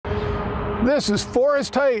This is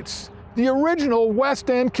Forest Heights, the original West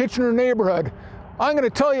End Kitchener neighborhood. I'm going to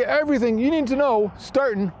tell you everything you need to know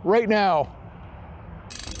starting right now.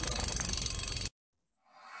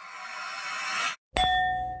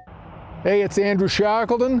 Hey, it's Andrew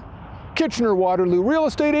Shackleton, Kitchener-Waterloo real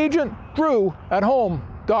estate agent,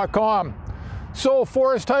 drew@home.com. So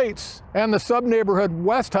Forest Heights and the sub-neighborhood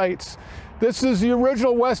West Heights. This is the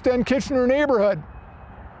original West End Kitchener neighborhood.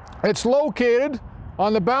 It's located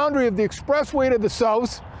on the boundary of the expressway to the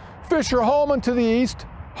south, Fisher-Hallman to the east,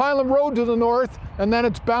 Highland Road to the north, and then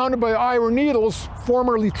it's bounded by Ira Needles,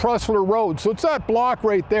 formerly Trussler Road. So it's that block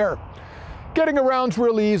right there. Getting around's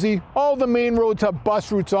really easy. All the main roads have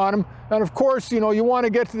bus routes on them. And of course, you want to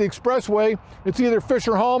get to the expressway, it's either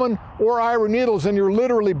Fisher-Hallman or Ira Needles, and you're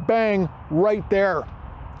literally bang right there.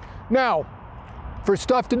 Now, for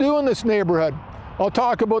stuff to do in this neighborhood, I'll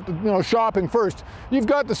talk about the shopping first. You've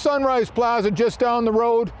got the Sunrise Plaza just down the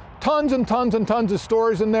road, tons and tons and tons of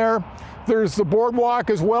stores in there. There's the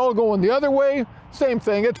boardwalk as well going the other way. Same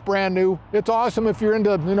thing, it's brand new. It's awesome if you're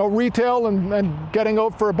into retail and getting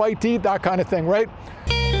out for a bite to eat, that kind of thing, right?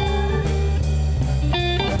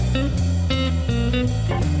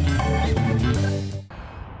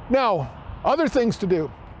 Now, other things to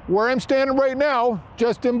do. Where I'm standing right now,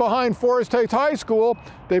 just in behind Forest Heights High School,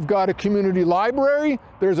 they've got a community library,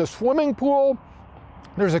 there's a swimming pool,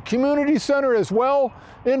 there's a community center as well.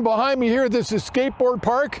 In behind me here, this is skateboard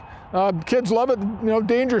park. Kids love it,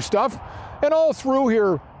 danger stuff. And all through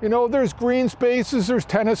here, there's green spaces, there's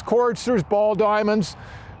tennis courts, there's ball diamonds.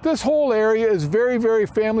 This whole area is very, very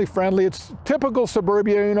family friendly. It's typical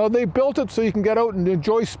suburbia, they built it so you can get out and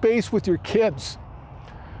enjoy space with your kids.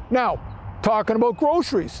 Now, talking about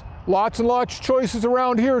groceries, lots and lots of choices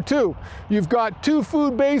around here too. You've got two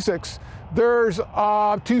food basics. There's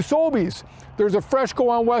two Sobeys. There's a Freshco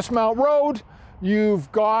on Westmount Road.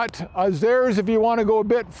 You've got Zares if you want to go a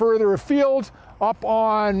bit further afield, up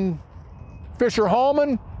on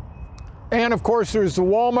Fisher-Hallman. And of course, there's the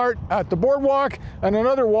Walmart at the boardwalk and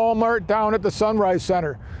another Walmart down at the Sunrise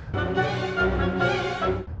Center.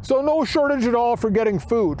 So no shortage at all for getting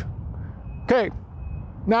food. Okay.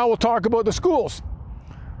 Now we'll talk about the schools.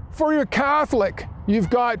 For your Catholic,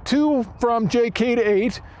 you've got two from JK to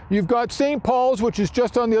 8. You've got St. Paul's, which is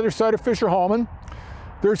just on the other side of Fisher-Hallman.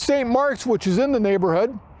 There's St. Mark's, which is in the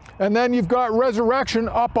neighborhood. And then you've got Resurrection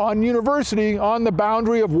up on University on the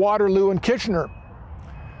boundary of Waterloo and Kitchener.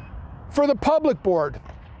 For the public board,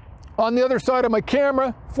 on the other side of my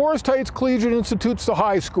camera, Forest Heights Collegiate Institute's the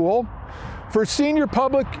high school. For senior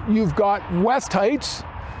public, you've got West Heights.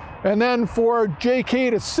 And then for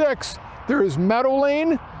JK to 6, there's Meadow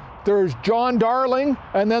Lane, there's John Darling,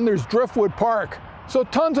 and then there's Driftwood Park. So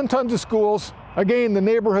tons and tons of schools. Again, the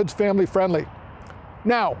neighborhood's family friendly.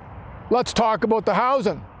 Now, let's talk about the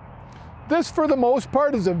housing. This, for the most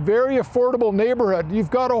part, is a very affordable neighborhood.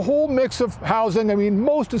 You've got a whole mix of housing. I mean,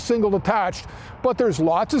 most is single detached, but there's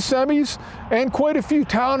lots of semis and quite a few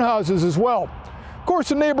townhouses as well. Of course,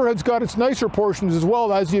 the neighborhood's got its nicer portions as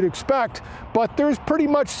well, as you'd expect, but there's pretty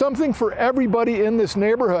much something for everybody in this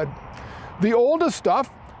neighborhood. The oldest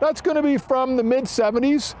stuff, that's going to be from the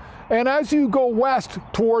mid-70s, and as you go west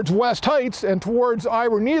towards West Heights and towards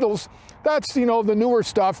Ira Needles, that's, the newer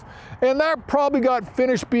stuff, and that probably got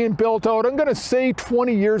finished being built out, I'm going to say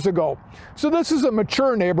 20 years ago. So this is a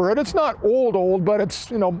mature neighborhood. It's not old, but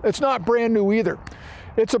it's, it's not brand new either.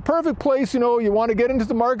 It's a perfect place, you want to get into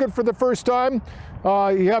the market for the first time.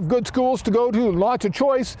 You have good schools to go to, lots of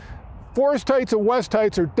choice. Forest Heights and West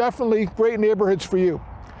Heights are definitely great neighborhoods for you.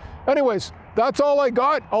 Anyways, that's all I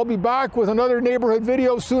got. I'll be back with another neighborhood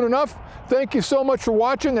video soon enough. Thank you so much for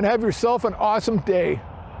watching and have yourself an awesome day.